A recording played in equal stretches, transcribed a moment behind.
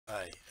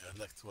Hi, I'd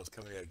like to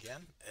welcome you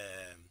again.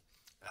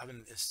 I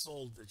haven't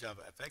installed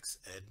JavaFX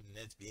and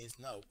NetBeans.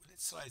 Now,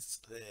 let's write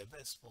a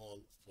very small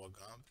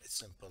program, a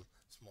simple,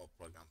 small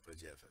program for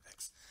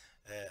JavaFX.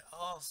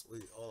 As we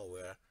all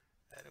aware,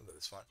 I remember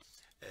this one,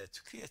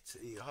 to create,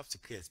 you have to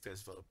create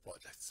first of all a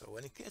project. So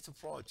when you create a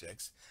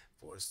project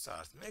for a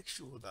start, make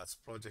sure that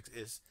project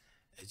is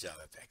a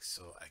JavaFX.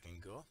 So I can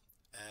go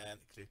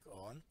and click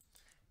on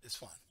this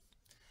one.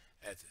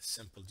 Add a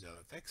simple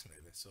JavaFX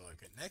maybe. So I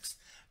get next.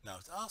 Now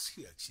it asks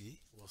you actually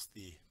what's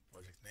the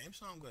project name.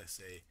 So I'm going to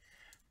say,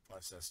 for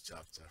instance,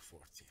 chapter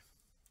 14.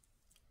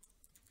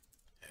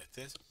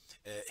 It is.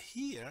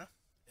 Here,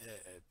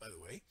 by the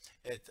way,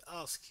 it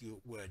asks you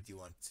where do you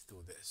want to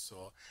do this.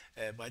 So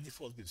by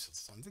default, gives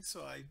us something.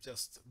 So I've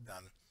just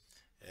done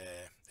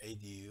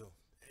ADU,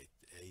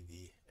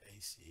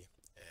 ADAC,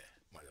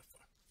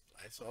 modifier.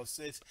 Right? So I'll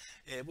say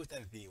put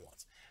anything you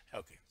want.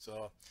 Okay,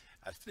 so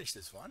I'll finish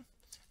this one.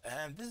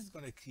 And this is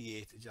going to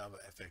create a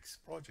JavaFX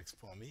project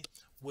for me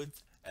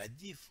with a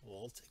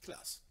default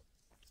class.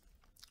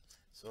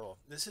 So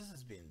this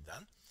has been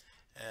done.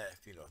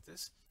 If you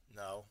notice,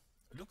 now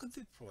look at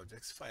the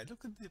projects file.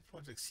 Look at the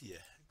projects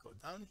here. Go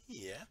down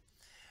here,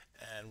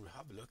 and we'll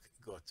have a look.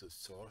 Go to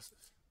source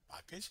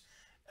package,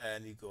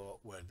 and you go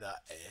where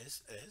that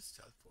is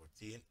child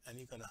 14, and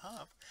you're going to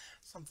have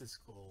something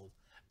called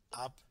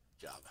app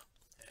Java.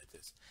 It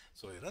is.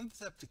 So you run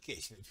this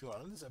application. If you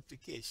run this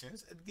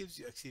applications, it gives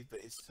you actually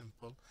very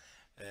simple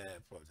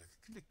project.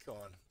 Click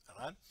on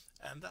run,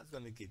 and that's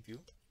going to give you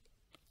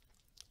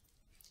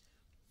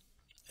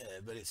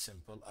very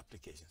simple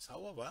applications.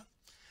 However,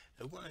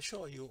 I'm going to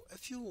show you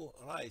if you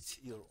write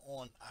your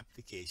own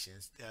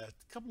applications, there are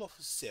a couple of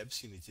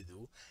steps you need to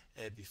do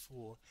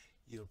before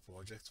your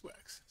project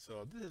works.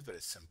 So this is very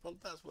simple.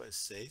 That's what it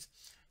says.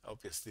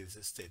 Obviously, there's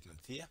a statement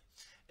here.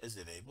 Is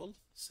enabled,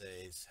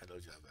 says hello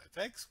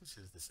JavaFX, which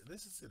is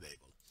this is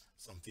enabled,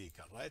 something you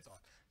can write on.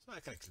 So I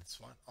can click this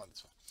one on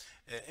this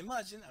one.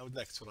 Imagine I would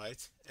like to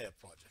write a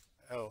project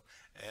or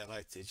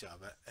write a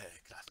Java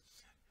class.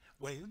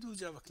 When you do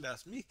Java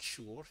class, make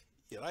sure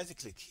you right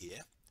click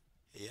here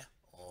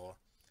or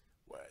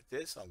where it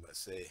is. I'm going to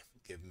say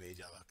give me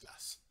Java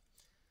class.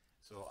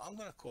 So I'm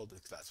going to call the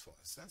class, for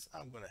instance.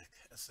 I'm going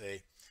to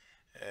say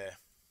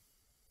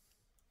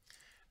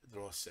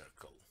draw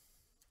circle,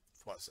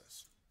 for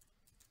instance.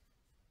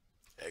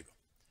 There you go.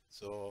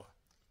 So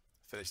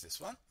finish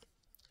this one.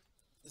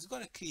 It's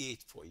going to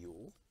create for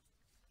you.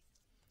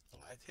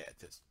 Right here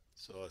it is.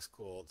 So it's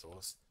called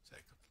draws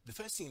circle. The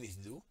first thing you need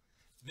to do,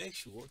 make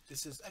sure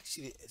this is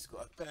actually, it's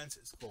got a parent,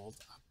 it's called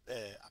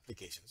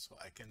application. So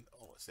I can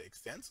always say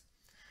extends,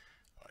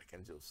 or I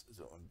can just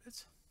zoom a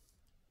bit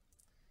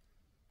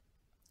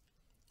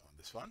on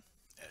this one.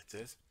 There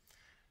it is.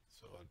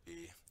 So it'll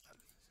be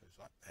this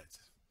one. There it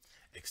is.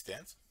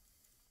 Extends.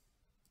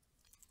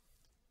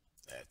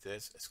 There it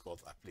is. It's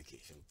called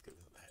application. There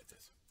it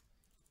is.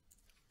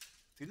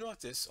 If you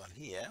notice on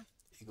here,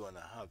 you're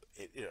gonna have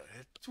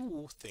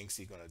two things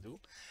you're gonna do.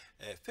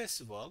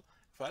 First of all,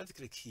 if I right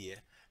click here,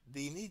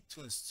 they need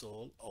to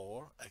install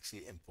or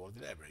actually import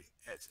the library.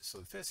 So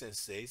the first thing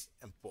says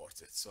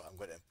import it. So I'm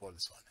going to import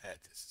this one. Here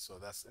it is. So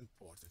that's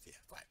imported here.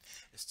 Fine.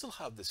 I still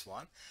have this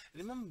one.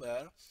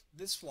 Remember,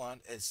 this one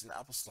is an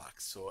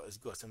abstract. So it's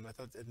got a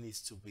method. It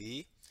needs to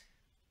be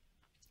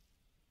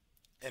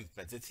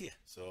implemented here.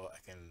 So I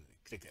can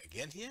click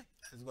again here,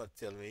 and it's going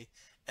to tell me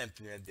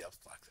implement the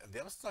abstract. And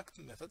the abstract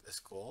method is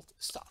called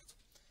start.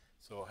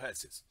 So here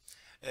it is.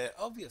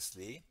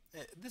 Obviously,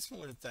 this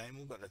moment in time,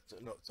 we're going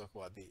to not talk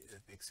about the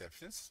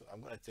exceptions. So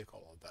I'm going to take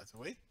all of that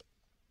away.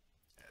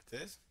 There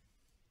it is.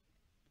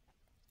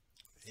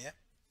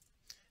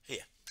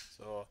 Here.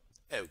 So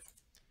there we go.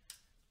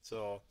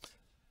 So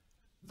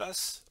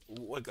that's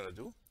what we're going to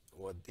do.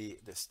 Would be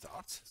the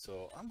start.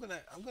 So I'm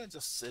gonna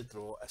just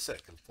draw a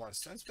circle, for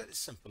instance, very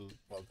simple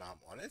program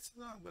on it.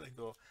 So I'm gonna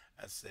go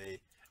and say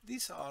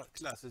these are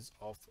classes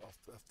of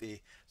the.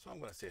 So I'm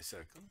gonna say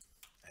circle.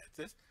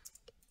 It is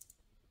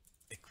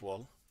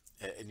equal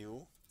a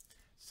new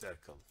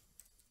circle.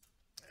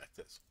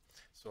 It is.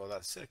 So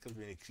that circle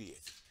we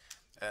create,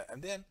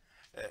 and then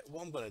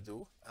what I'm gonna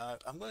do,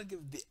 I'm gonna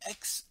give the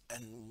x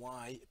and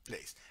y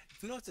place.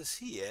 If you notice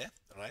here,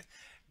 right,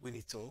 we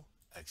need to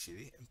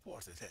actually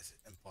import it.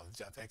 Import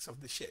the JavaFX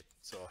of the shape.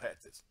 So here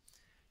it is,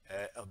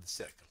 of the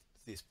circle.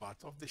 This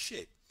part of the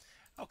shape.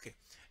 Okay,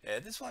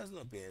 this one is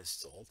not being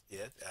installed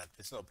yet.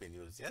 It's not being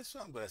used yet. So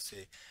I'm going to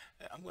say,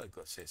 I'm going to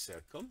go say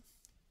circle.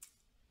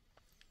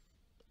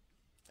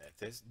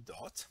 It is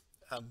dot.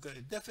 I'm going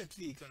to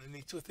definitely going to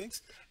need two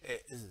things.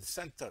 Is the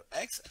center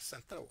x and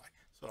center y.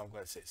 So I'm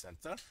going to say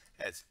center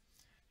as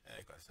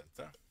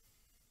center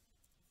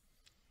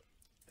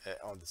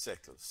on the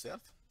circle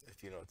itself.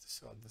 If you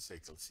notice on the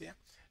circles here,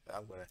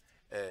 I'm gonna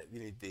we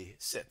need the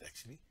set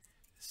actually.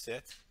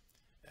 Set.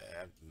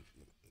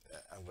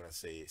 I'm gonna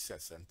say set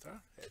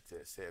center.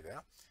 Say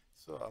there.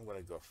 So I'm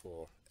gonna go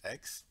for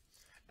x,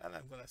 and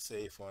I'm gonna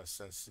say, for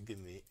instance, give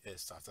me a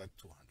start at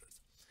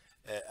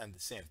 200. And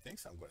the same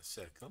things. I'm gonna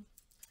circle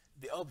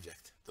the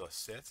object.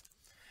 Set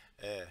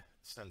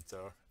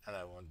center, and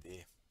I want the,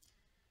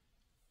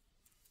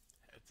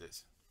 it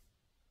is,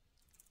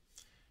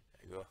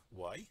 there you go,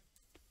 Y,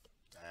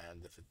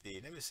 and if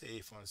the, let me say,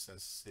 for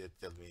instance,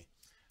 tell me,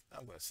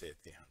 I'm going to say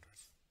 300.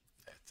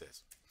 That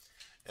is.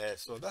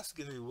 So that's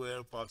going to be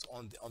whereabouts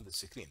on the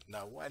screen.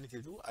 Now, what I need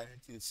to do, I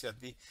need to set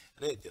the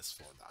radius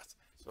for that.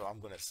 So I'm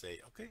going to say,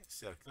 okay,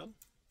 circle.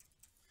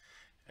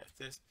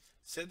 It is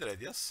set the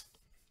radius.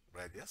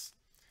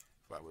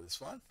 For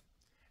this one,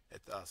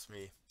 it asks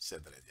me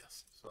set the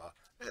radius. So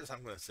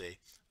I'm going to say,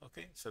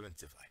 okay,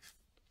 75.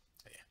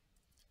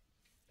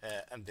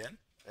 Yeah. And then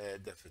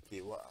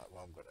definitely what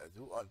I'm going to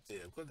do,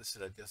 I've got this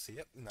radius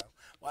here. Now,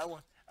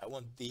 what I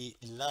want the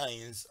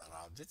lines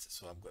around it.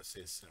 So I'm going to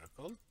say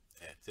circle.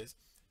 It is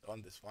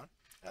on this one,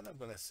 and I'm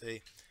going to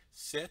say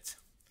set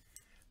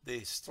the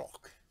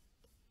stroke.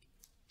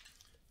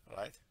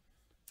 Right,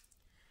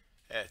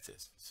 it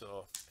is.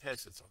 So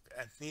here's the stroke,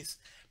 and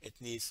it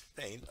needs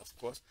paint, of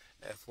course,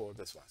 for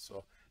this one.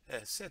 So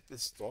set the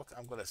stroke.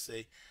 I'm going to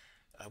say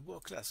I've got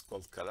a class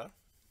called color.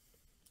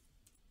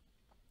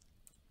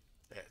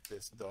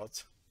 This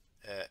dot.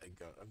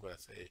 I'm going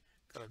to say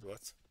color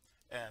dot,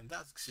 and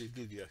that should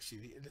give you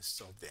actually the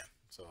stroke there.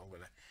 So I'm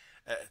going to.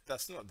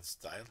 That's not the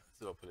style.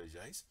 So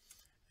apologize.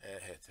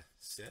 Hit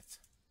set.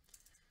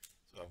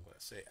 So I'm going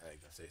to say,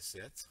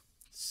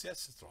 set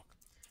stroke.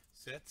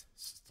 Set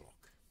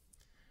stroke.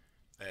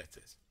 There it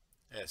is.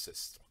 Set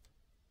stroke.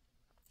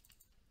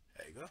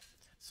 There you go.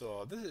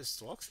 So this is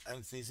strokes, and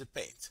it needs a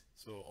paint.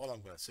 So all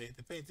I'm going to say,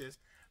 the paint is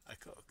a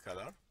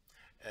color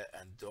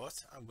and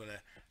dot. I'm going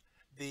to,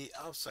 the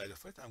outside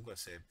of it, I'm going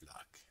to say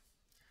black.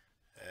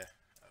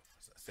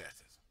 There it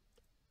is.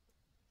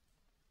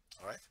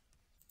 All right.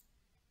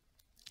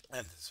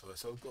 And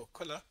so go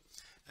color.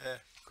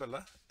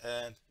 Color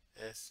and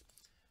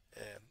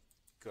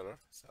color,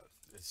 so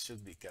it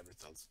should be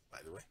capitals,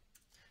 by the way.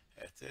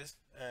 It is,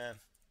 and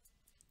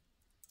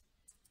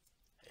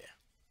yeah,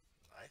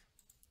 right.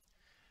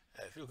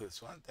 If you look at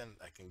this one, then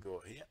I can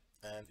go here,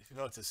 and if you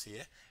notice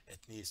here, it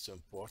needs to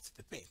import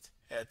the paint.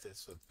 Here it is.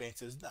 So the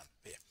paint is done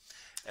here.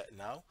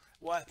 Now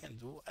what I can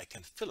do, I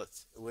can fill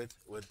it with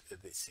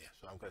this here.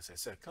 So I'm going to say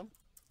circle.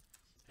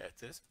 Here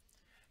it is.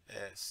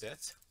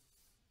 Set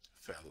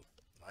fill.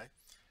 Right.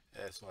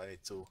 So I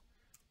need to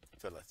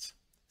fill it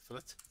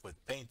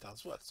with paint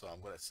as well. So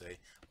I'm going to say,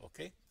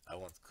 okay, I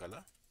want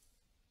color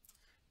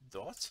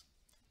dot.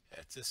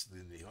 It is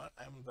the one.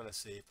 I'm going to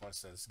say, for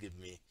instance, give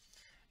me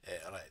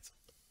red.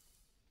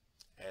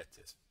 It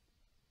is.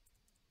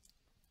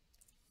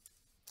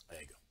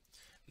 There you go.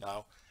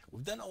 Now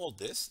we've done all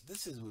this.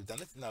 We've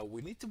done it. Now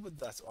we need to put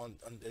that on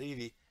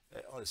really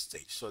on a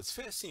stage. So the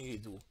first thing you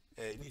do,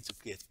 you need to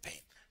create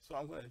pane. So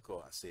I'm going to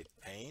go and say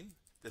pane.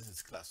 This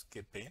is class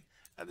pane,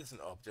 and this is an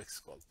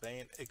object called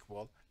pane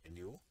equal a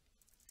new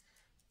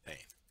pane.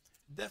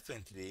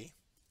 Definitely,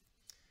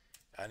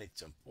 I need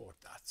to import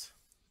that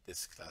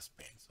this class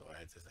pane. So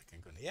I can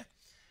go here.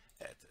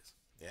 There it is.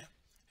 Yeah,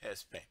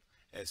 here's pane.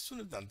 As soon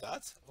as I've done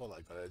that, all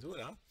I gotta do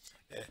now,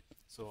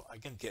 so I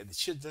can get the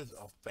children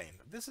of pane.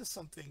 This is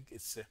something.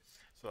 It's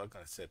so I'm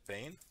gonna say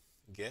pane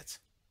get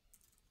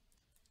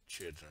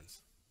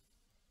children's.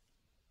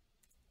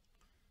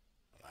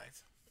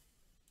 Right.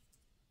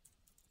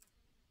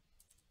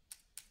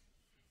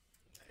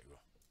 There you go.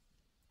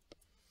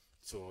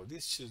 So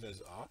these children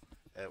are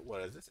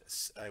what is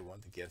it? I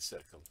want to get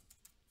circle.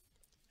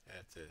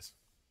 It is.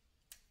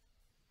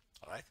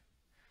 All right.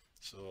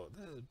 So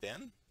this is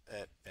Ben.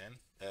 Ben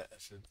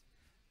should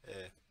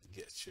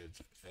get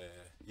children.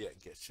 Yeah,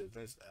 get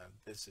children's, and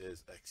this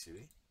is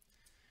actually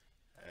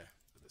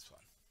this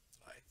one,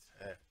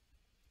 right?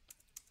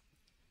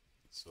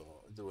 So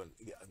doing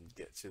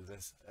get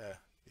children's.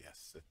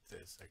 Yes, it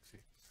is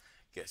actually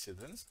get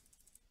children's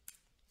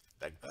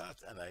like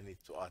that, and I need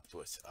to add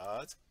to it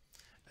add,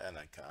 and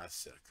I can add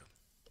circle.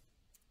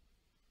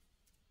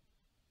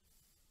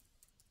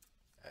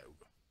 There we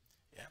go.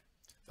 Yeah,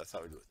 that's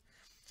how we do it.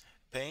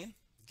 Pane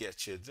get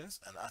children's,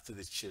 and after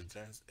the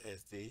children's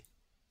is the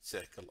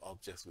circle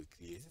objects we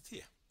created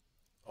here.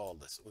 All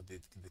this with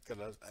the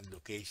colors and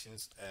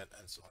locations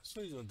and so on.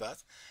 So using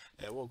that,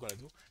 what we're going to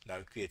do now,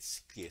 create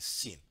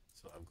scene.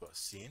 So I've got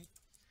scene,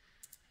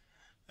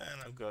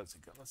 and I've got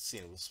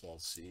scene with small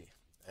c,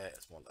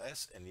 small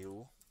s, and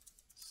new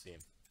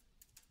scene.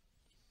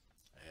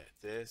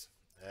 It is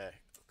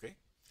okay.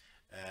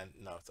 And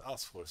now to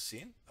ask for a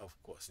scene, of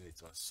course, you need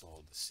to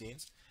install the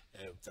scenes.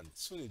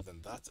 So we've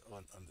done that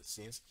on the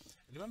scenes.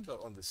 Remember,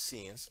 on the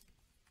scenes,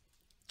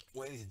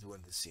 what you need to do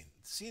in the scene?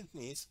 The scene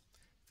needs,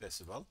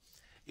 first of all,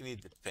 you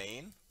need the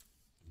pane.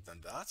 We've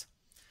done that.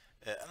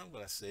 And I'm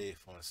going to say,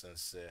 for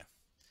instance,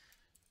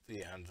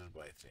 300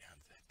 by 300.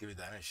 Give it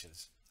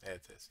dimensions. There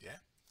it is, yeah?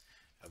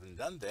 Having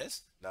done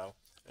this, now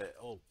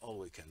all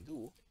we can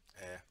do,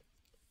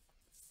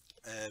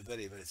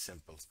 very, very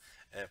simple.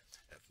 I've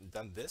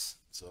done this.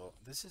 So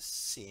this is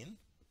scene.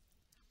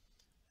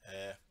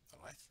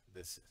 All right,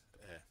 this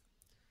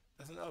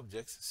is an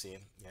object scene.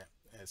 Yeah,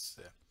 it's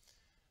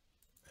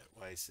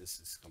why is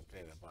this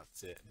complaining about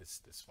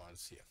this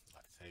one's here?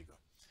 Right, there you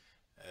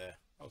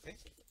go. Okay,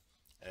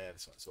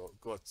 So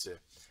got the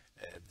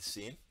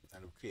scene,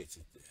 and we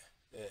created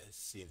a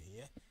scene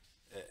here,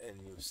 a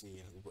new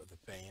scene. We got the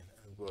pane,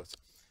 and we got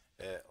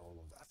all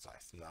of that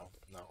right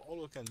now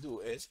all we can do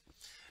is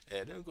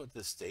then we go to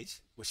the stage,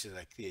 which is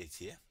I create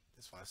here.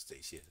 This one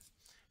stage here,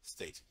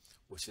 stage,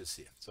 which is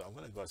here. So I'm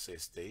gonna go say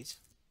stage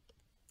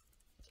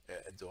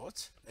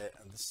dot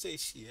and the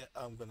stage here.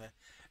 I'm gonna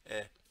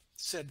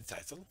set the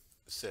title,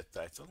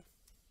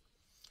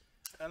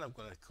 and I'm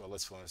gonna call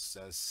it, for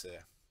instance,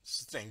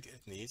 string.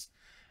 It needs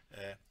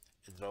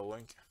a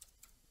drawing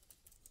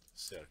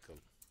circle,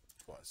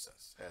 for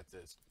instance. That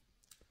is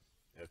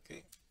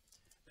okay.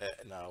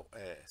 Now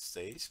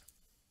stage,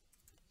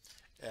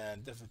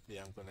 and definitely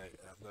I'm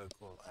gonna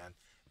go and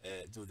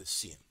do the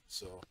scene.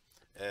 So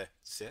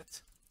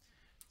set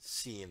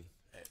scene,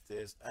 it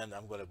is, and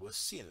I'm gonna put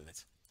scene in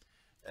it,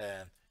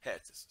 and here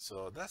it is.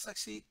 So that's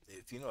actually,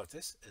 if you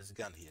notice, is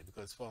gone here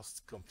because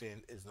first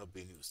complaint is not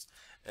being used.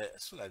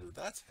 As soon as I do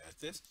that, here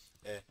it is.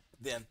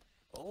 Then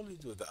all you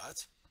do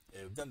that,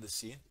 you've done the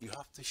scene, you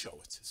have to show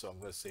it. So I'm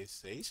gonna say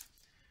stage,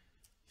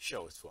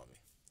 show it for me.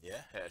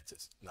 Yeah, here it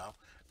is. Now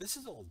this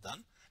is all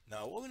done.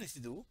 Now what we need to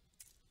do,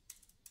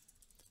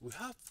 we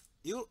have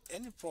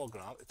any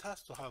program, it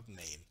has to have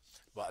main,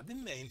 but the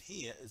main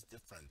here is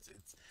different.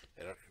 It's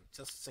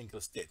just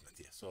single statement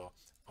here. So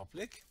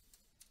public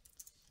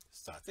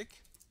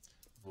static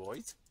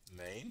void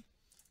main,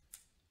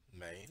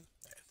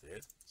 it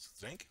is,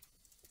 string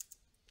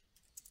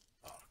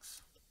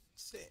args,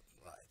 same,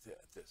 right, there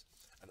it is.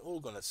 And all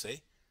gonna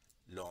say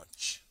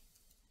launch,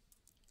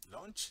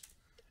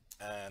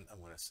 and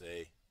I'm gonna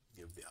say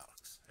give the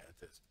args, here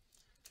it is,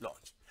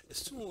 launch. As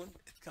soon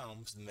it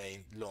comes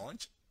main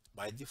launch,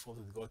 by default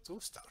it go to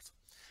start.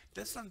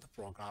 Let's run the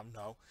program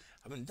now.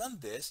 Having done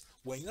this,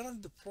 when you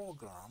run the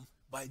program,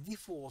 by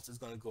default it's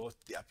going to go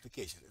to the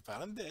application. If I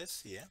run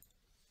this here,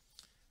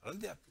 run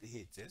the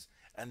application,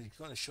 and it's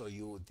going to show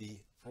you the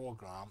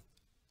program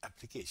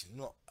application,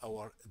 not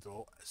our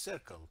draw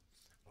circle,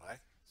 right?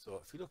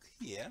 So if you look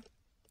here,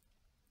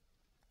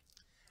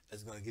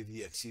 it's going to give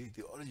you actually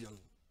the original,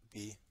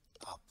 the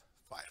app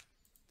file,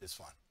 this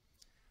one.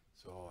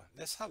 So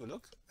let's have a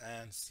look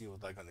and see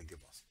what they're going to give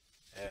us.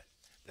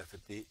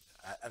 Definitely,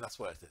 and that's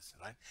what it is,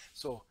 right?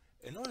 So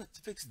in order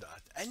to fix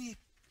that, any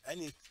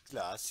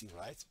class you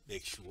write,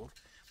 make sure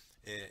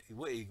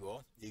where you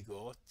go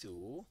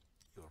to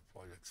your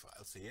project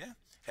files here.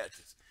 Here it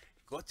is.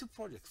 Go to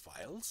project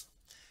files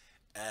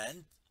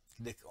and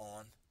click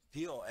on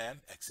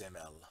POM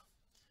XML.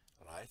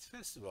 Right.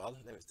 First of all,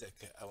 let me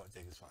take. I want to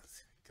take this one.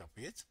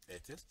 Copy it. There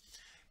it is.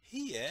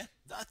 Here,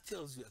 that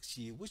tells you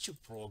actually which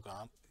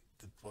program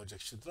the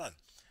project should run.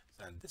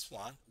 And this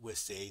one where it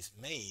says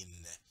main.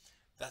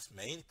 That's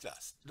main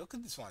class. Look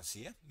at this one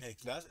here, main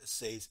class. It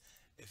says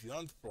if you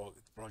run the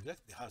project,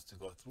 it has to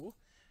go through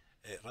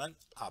run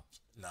app.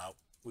 Now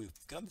we've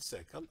got the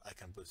circle. I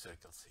can put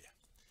circles here,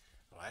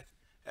 right?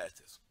 Here it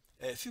is.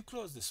 If you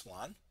close this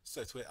one,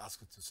 straight away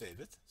ask you to save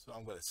it. So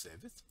I'm going to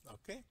save it,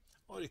 okay?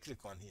 Or you click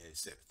on here, you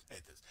save it. Here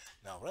it is.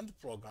 Now run the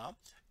program,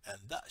 and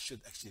that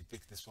should actually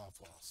pick this one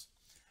for us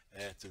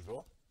to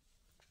draw.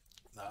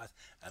 That,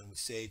 and we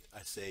said,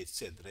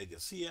 set the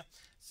radius here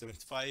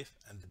 75,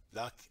 and the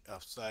black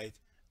outside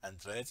and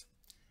red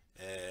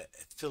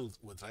filled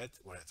with red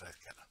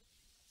color,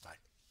 right?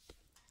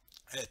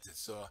 Here it is.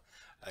 So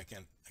I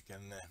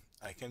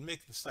can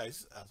make the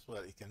size as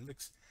well. You can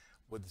mix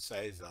with the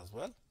size as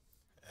well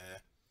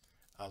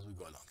as we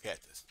go along. Here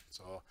it is.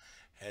 So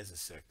here's a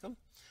circle,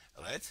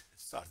 right? It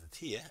started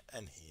here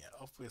and here,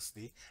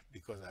 obviously,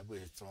 because I put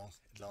it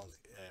long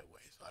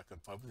way. So I can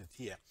put it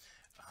here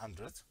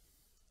 100.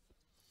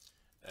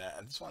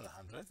 And this one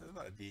 100 is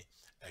going to be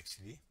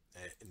actually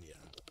in here,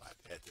 right?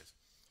 Here it is.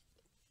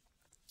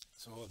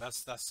 So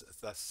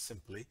that's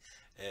simply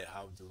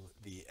how do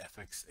the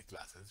FX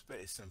class. It's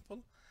very simple.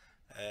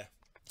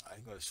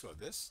 I'm going to show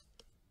this.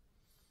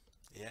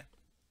 Yeah.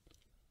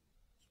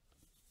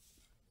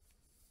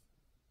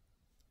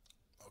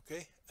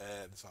 Okay.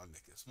 This one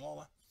make it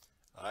smaller,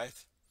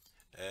 right?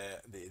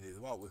 The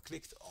one we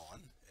clicked on.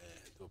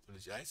 To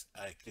apologize,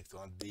 I clicked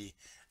on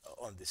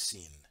the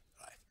scene,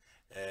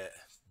 right?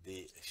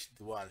 The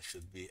one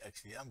should be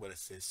actually, I'm going to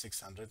say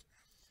 600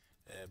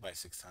 by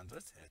 600.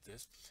 It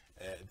is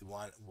the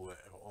one we're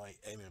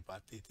aiming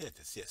at. It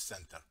is, yes,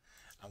 center.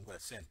 I'm going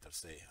to center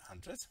say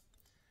 100,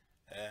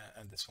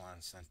 and this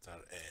one center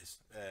is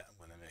I'm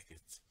going to make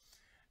it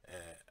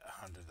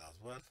 100 as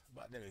well.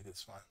 But let me get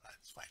this one. Right,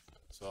 it's fine.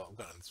 So I've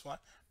got this one.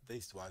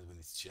 These ones we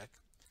need to check.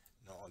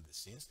 No, on the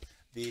scenes.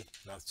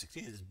 Now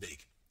 16 is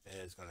big.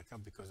 It's going to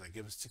come because I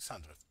give it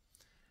 600.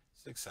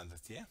 600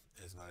 here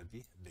is going to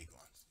be big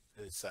ones.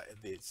 It's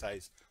the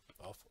size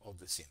of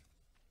the scene.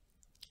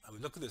 I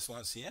mean, look at this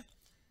ones here.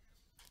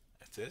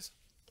 It is.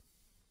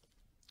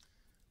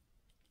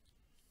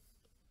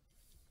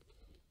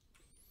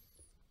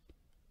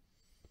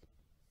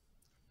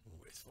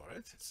 Wait for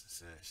it. It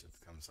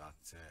should comes out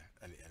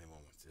any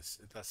moment.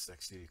 That's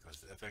actually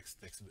because the FX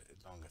takes a bit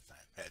longer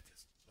time. Here it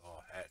is. So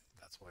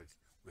that's why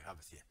we have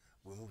it here.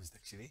 we moved it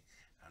actually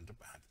under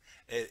band.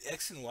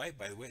 X and Y,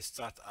 by the way,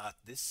 start at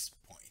this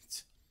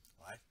point,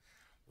 right?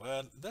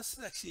 Well, that's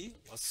actually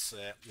what's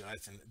you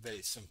write in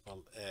very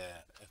simple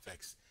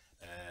FX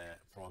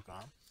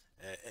program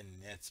in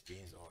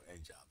NetBeans or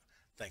in Java.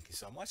 Thank you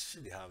so much.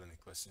 Should you have any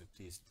questions,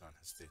 please don't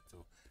hesitate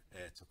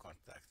to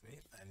contact me,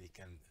 and you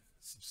can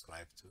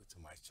subscribe to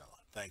my channel.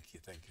 Thank you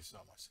so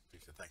much.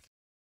 Appreciate it. Thank you.